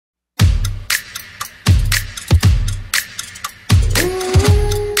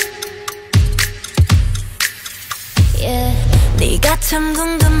참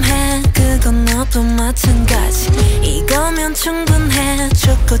궁금해 그건 너도 마찬가지 이거면 충분해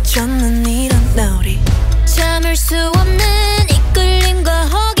좋고 좋는 이런 놀이 참을 수 없는 이끌림과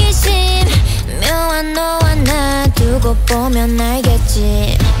호기심 묘한 너와 나 두고 보면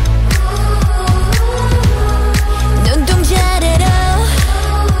알겠지 눈동자래로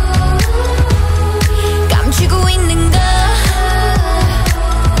감추고 있는 거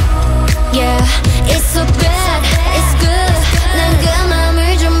Yeah, it's so bad, it's good 난 그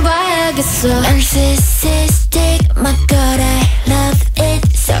맘을 좀 봐야겠어 Narcissistic, my god I love it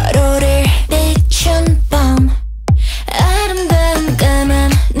서로를 비춘 밤 아름다운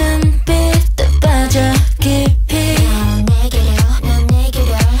까만 눈빛도 빠져 깊이 넌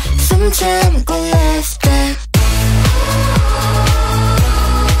내게로 숨 참고 last step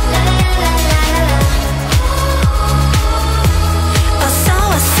어서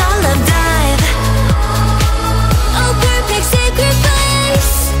love dive Oh perfect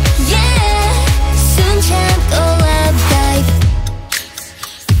sacrifice Yeah 숨 참고 love dive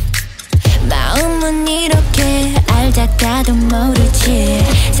마음은 이렇게 알다가도 모르지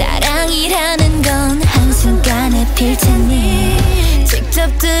사랑이라는 건 한순간에 필 테니 직접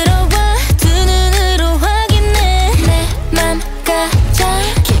들어